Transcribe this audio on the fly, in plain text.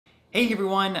Hey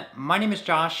everyone, my name is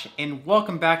Josh and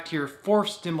welcome back to your fourth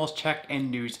stimulus check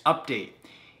and news update.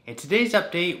 In today's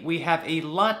update, we have a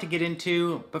lot to get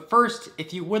into, but first,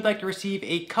 if you would like to receive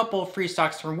a couple free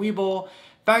stocks from Webull,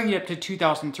 valued up to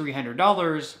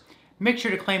 $2,300, make sure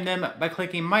to claim them by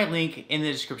clicking my link in the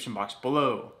description box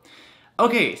below.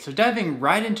 Okay, so diving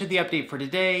right into the update for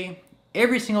today,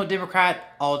 every single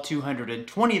Democrat, all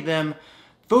 220 of them,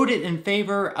 voted in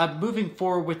favor of moving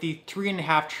forward with the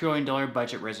 $3.5 trillion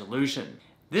budget resolution.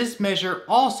 This measure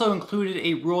also included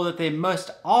a rule that they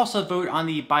must also vote on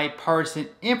the bipartisan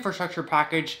infrastructure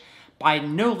package by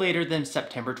no later than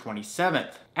September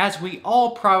 27th. As we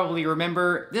all probably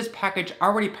remember, this package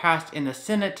already passed in the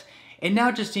Senate and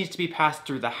now just needs to be passed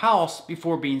through the House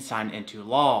before being signed into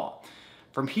law.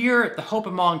 From here, the hope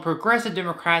among progressive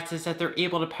Democrats is that they're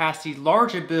able to pass the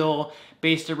larger bill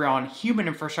based around human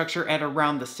infrastructure at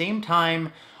around the same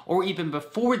time or even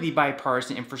before the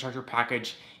bipartisan infrastructure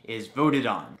package is voted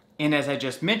on. And as I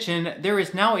just mentioned, there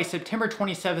is now a September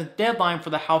 27th deadline for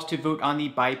the House to vote on the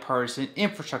bipartisan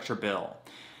infrastructure bill.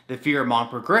 The fear among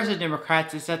progressive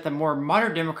Democrats is that the more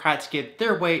moderate Democrats get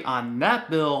their way on that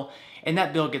bill and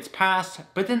that bill gets passed,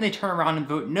 but then they turn around and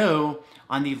vote no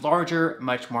on the larger,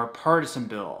 much more partisan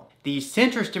bill. The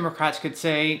centrist Democrats could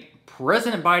say,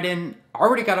 President Biden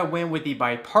already got a win with the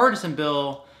bipartisan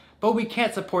bill, but we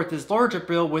can't support this larger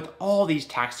bill with all these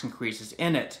tax increases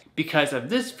in it. Because of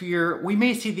this fear, we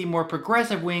may see the more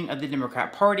progressive wing of the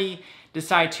Democrat Party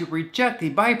decide to reject the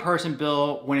bipartisan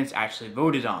bill when it's actually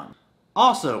voted on.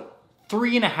 Also,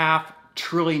 $3.5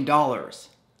 trillion.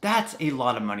 That's a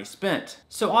lot of money spent.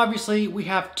 So obviously we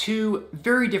have two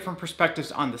very different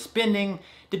perspectives on the spending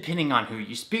depending on who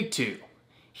you speak to.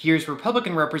 Here's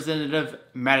Republican Representative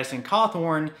Madison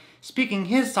Cawthorn speaking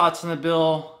his thoughts on the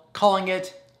bill, calling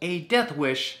it a death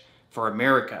wish for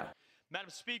America.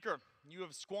 Madam Speaker, you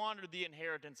have squandered the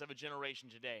inheritance of a generation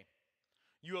today.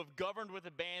 You have governed with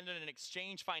abandon and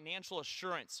exchanged financial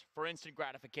assurance for instant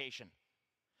gratification.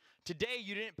 Today,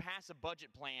 you didn't pass a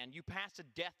budget plan, you passed a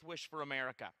death wish for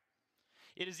America.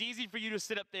 It is easy for you to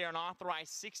sit up there and authorize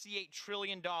 $68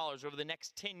 trillion over the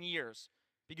next 10 years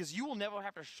because you will never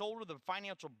have to shoulder the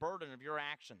financial burden of your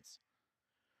actions.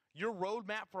 Your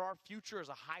roadmap for our future is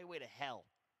a highway to hell.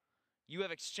 You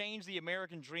have exchanged the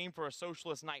American dream for a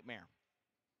socialist nightmare.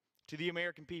 To the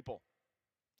American people,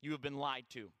 you have been lied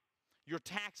to. Your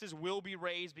taxes will be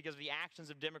raised because of the actions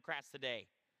of Democrats today.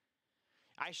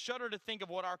 I shudder to think of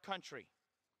what our country,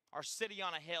 our city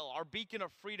on a hill, our beacon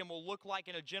of freedom will look like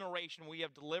in a generation we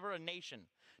have delivered a nation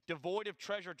devoid of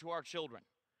treasure to our children.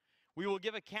 We will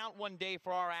give account one day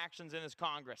for our actions in this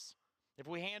Congress. If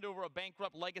we hand over a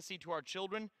bankrupt legacy to our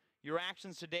children, your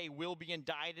actions today will be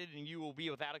indicted and you will be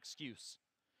without excuse.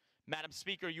 Madam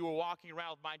Speaker, you are walking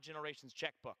around with my generation's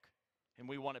checkbook, and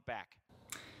we want it back.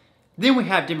 Then we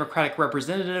have Democratic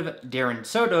Representative Darren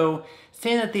Soto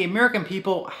saying that the American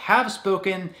people have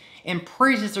spoken and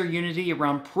praises their unity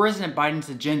around President Biden's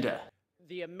agenda.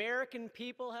 The American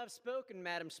people have spoken,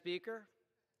 Madam Speaker.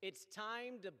 It's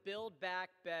time to build back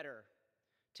better.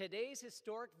 Today's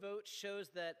historic vote shows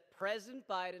that President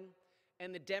Biden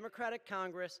and the Democratic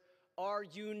Congress are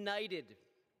united,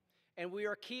 and we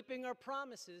are keeping our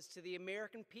promises to the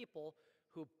American people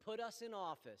who put us in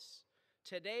office.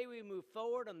 Today, we move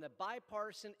forward on the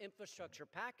bipartisan infrastructure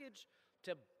package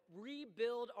to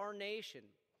rebuild our nation.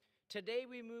 Today,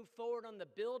 we move forward on the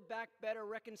Build Back Better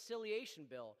reconciliation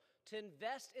bill to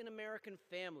invest in American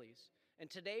families.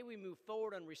 And today, we move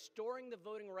forward on restoring the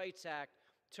Voting Rights Act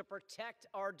to protect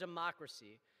our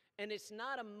democracy. And it's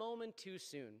not a moment too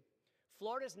soon.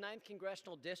 Florida's 9th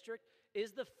Congressional District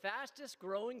is the fastest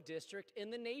growing district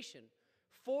in the nation.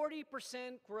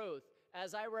 40% growth,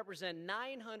 as I represent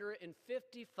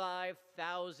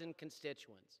 955,000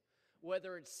 constituents.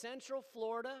 Whether it's Central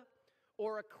Florida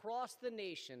or across the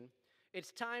nation,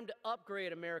 it's time to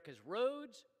upgrade America's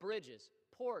roads, bridges,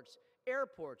 ports,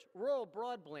 airports, rural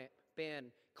broadband,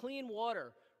 clean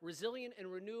water, resilient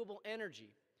and renewable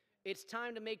energy. It's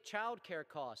time to make child care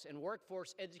costs and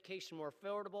workforce education more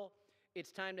affordable.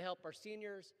 It's time to help our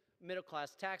seniors,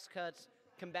 middle-class tax cuts,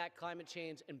 combat climate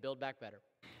change, and build back better.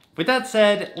 With that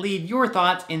said, leave your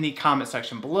thoughts in the comment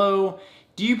section below.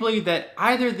 Do you believe that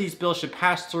either of these bills should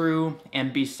pass through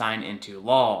and be signed into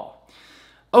law?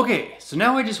 Okay, so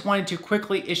now I just wanted to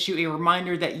quickly issue a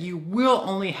reminder that you will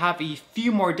only have a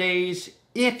few more days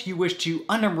if you wish to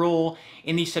unenroll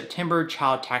in the September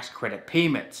child tax credit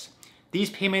payments. These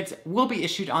payments will be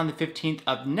issued on the 15th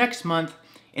of next month,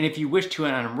 and if you wish to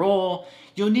unenroll,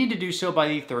 you'll need to do so by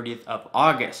the 30th of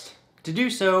August. To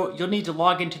do so, you'll need to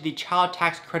log into the Child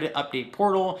Tax Credit Update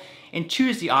portal and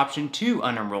choose the option to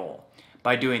unenroll.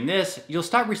 By doing this, you'll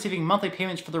stop receiving monthly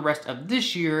payments for the rest of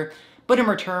this year, but in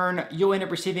return, you'll end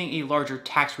up receiving a larger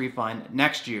tax refund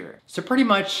next year. So pretty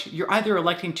much, you're either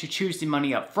electing to choose the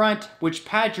money up front, which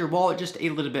pads your wallet just a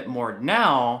little bit more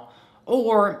now,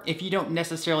 or if you don't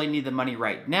necessarily need the money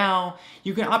right now,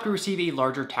 you can opt to receive a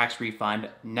larger tax refund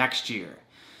next year.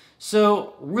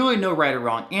 So really no right or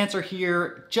wrong answer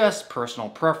here, just personal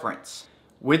preference.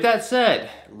 With that said,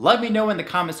 let me know in the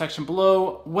comment section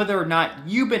below whether or not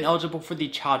you've been eligible for the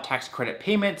child tax credit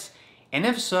payments, and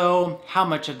if so, how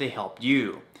much have they helped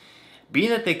you? Being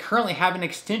that they currently have an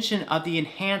extension of the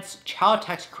enhanced child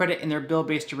tax credit in their bill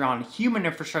based around human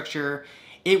infrastructure,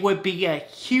 it would be a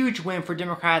huge win for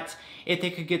Democrats if they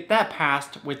could get that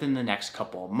passed within the next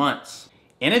couple of months.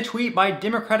 In a tweet by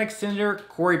Democratic Senator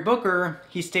Cory Booker,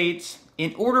 he states,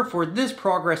 "In order for this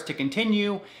progress to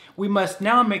continue, we must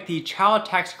now make the child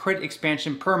tax credit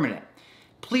expansion permanent.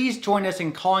 Please join us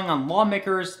in calling on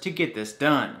lawmakers to get this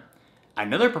done."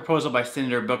 Another proposal by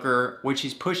Senator Booker, which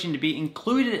he's pushing to be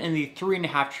included in the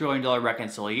 $3.5 trillion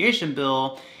reconciliation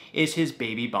bill, is his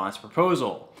baby bonds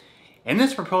proposal. In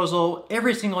this proposal,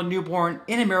 every single newborn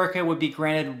in America would be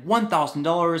granted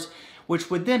 $1,000, which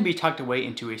would then be tucked away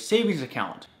into a savings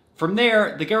account. From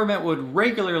there, the government would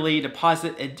regularly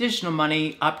deposit additional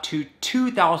money up to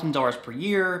 $2,000 per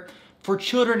year for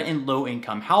children in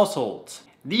low-income households.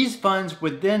 These funds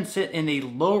would then sit in a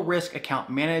low-risk account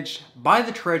managed by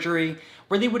the Treasury,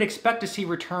 where they would expect to see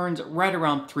returns right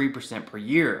around 3% per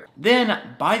year.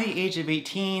 Then, by the age of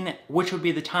 18, which would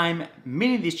be the time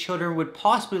many of these children would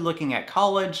possibly be looking at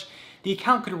college, the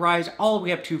account could rise all the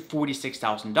way up to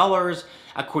 $46,000,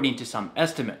 according to some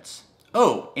estimates.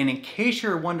 Oh, and in case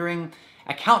you're wondering,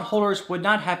 account holders would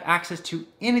not have access to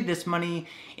any of this money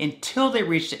until they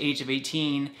reached the age of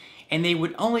 18, and they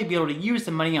would only be able to use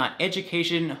the money on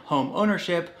education, home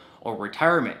ownership, or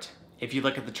retirement. If you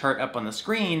look at the chart up on the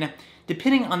screen,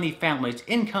 depending on the family's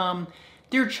income,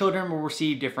 their children will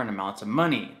receive different amounts of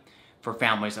money. For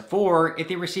families of 4, if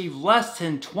they receive less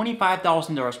than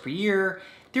 $25,000 per year,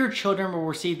 their children will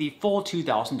receive the full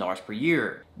 $2,000 per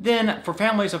year. Then, for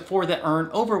families of 4 that earn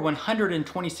over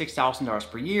 $126,000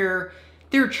 per year,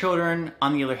 their children,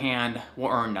 on the other hand, will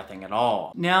earn nothing at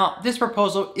all. Now, this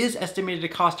proposal is estimated to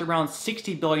cost around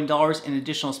 $60 billion in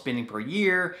additional spending per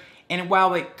year, and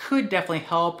while it could definitely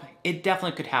help, it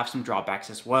definitely could have some drawbacks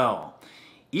as well.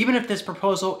 Even if this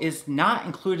proposal is not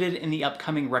included in the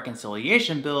upcoming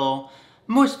reconciliation bill,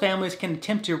 most families can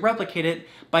attempt to replicate it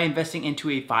by investing into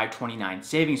a 529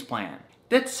 savings plan.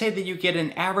 Let's say that you get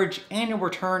an average annual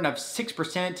return of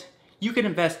 6%. You could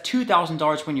invest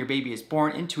 $2,000 when your baby is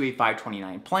born into a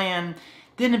 529 plan,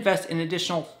 then invest an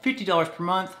additional $50 per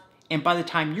month, and by the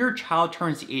time your child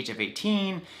turns the age of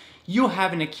 18, you'll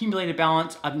have an accumulated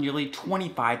balance of nearly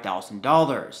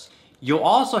 $25,000. You'll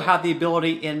also have the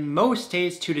ability in most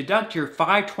states to deduct your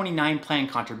 529 plan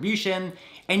contribution,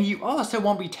 and you also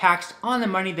won't be taxed on the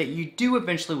money that you do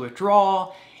eventually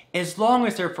withdraw, as long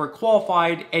as they're for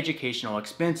qualified educational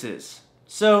expenses.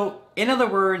 So, in other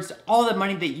words, all the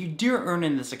money that you do earn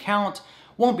in this account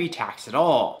won't be taxed at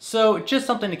all. So just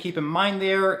something to keep in mind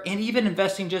there, and even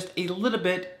investing just a little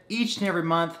bit each and every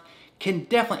month can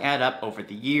definitely add up over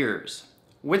the years.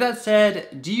 With that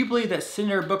said, do you believe that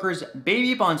Senator Booker's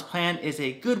baby bonds plan is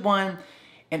a good one?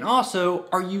 And also,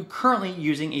 are you currently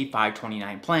using a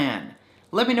 529 plan?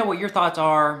 Let me know what your thoughts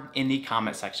are in the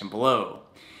comment section below.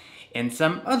 In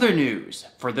some other news,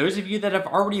 for those of you that have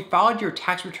already filed your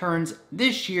tax returns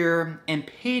this year and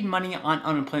paid money on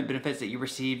unemployment benefits that you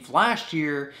received last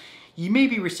year, you may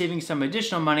be receiving some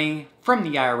additional money from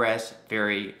the IRS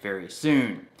very, very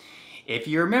soon. If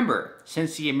you remember,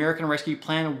 since the American Rescue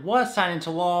Plan was signed into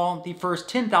law, the first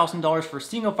 $10,000 for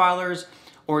single filers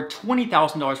or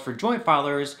 $20,000 for joint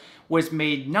filers was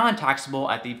made non-taxable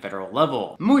at the federal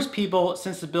level. Most people,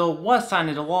 since the bill was signed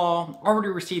into law, already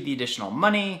received the additional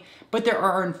money, but there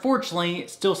are unfortunately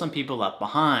still some people left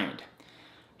behind.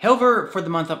 However, for the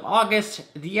month of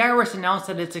August, the IRS announced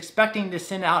that it's expecting to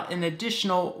send out an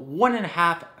additional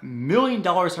 $1.5 million in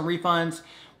refunds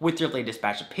with their latest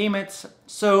batch of payments,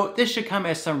 so this should come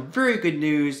as some very good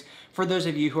news for those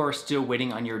of you who are still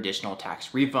waiting on your additional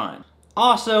tax refund.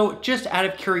 Also, just out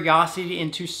of curiosity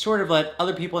and to sort of let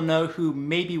other people know who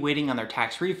may be waiting on their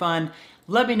tax refund,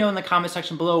 let me know in the comment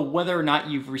section below whether or not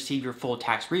you've received your full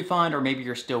tax refund or maybe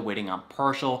you're still waiting on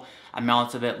partial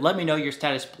amounts of it. Let me know your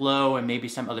status below, and maybe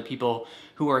some other people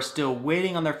who are still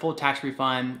waiting on their full tax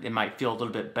refund, they might feel a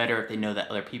little bit better if they know that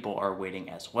other people are waiting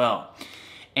as well.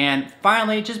 And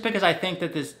finally, just because I think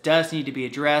that this does need to be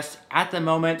addressed, at the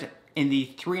moment in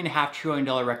the $3.5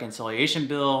 trillion reconciliation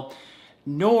bill,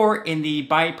 nor in the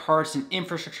bipartisan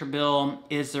infrastructure bill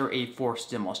is there a forced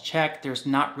stimulus check. There's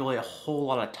not really a whole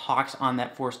lot of talks on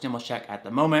that forced stimulus check at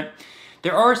the moment.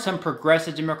 There are some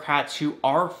progressive Democrats who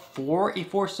are for a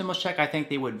forced stimulus check. I think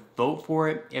they would vote for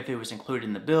it if it was included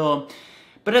in the bill.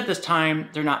 But at this time,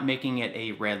 they're not making it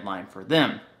a red line for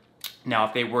them. Now,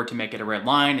 if they were to make it a red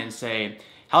line and say,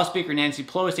 House Speaker Nancy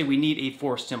Pelosi, we need a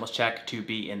forced stimulus check to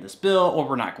be in this bill, or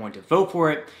we're not going to vote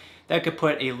for it, that could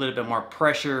put a little bit more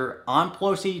pressure on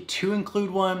Pelosi to include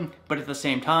one. But at the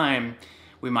same time,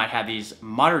 we might have these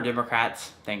moderate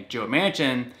Democrats, think Joe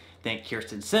Manchin, think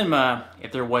Kirsten Sinema,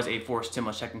 if there was a forced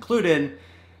stimulus check included,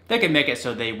 that could make it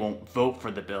so they won't vote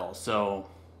for the bill. So,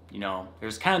 you know,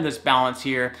 there's kind of this balance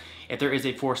here. If there is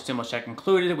a forced stimulus check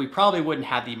included, we probably wouldn't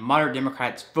have the moderate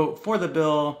Democrats vote for the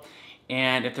bill.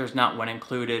 And if there's not one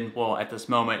included, well, at this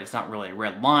moment, it's not really a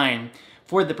red line.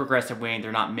 For the progressive wing,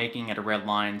 they're not making it a red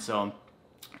line. So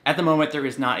at the moment, there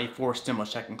is not a forced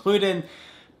stimulus check included.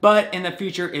 But in the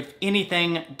future, if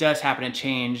anything does happen to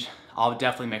change, I'll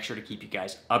definitely make sure to keep you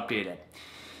guys updated.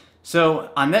 So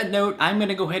on that note, I'm going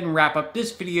to go ahead and wrap up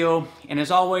this video. And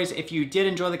as always, if you did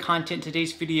enjoy the content in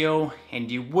today's video and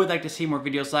you would like to see more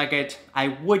videos like it, I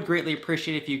would greatly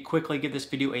appreciate if you quickly give this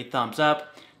video a thumbs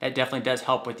up. That definitely does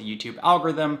help with the YouTube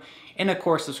algorithm. And of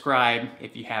course, subscribe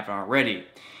if you haven't already.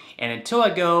 And until I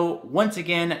go, once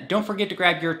again, don't forget to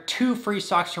grab your 2 free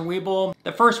socks from Webull.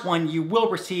 The first one you will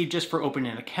receive just for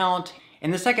opening an account.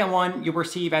 And the second one you'll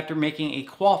receive after making a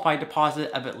qualified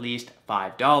deposit of at least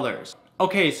 $5.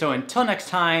 Okay, so until next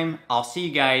time, I'll see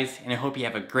you guys, and I hope you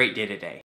have a great day today.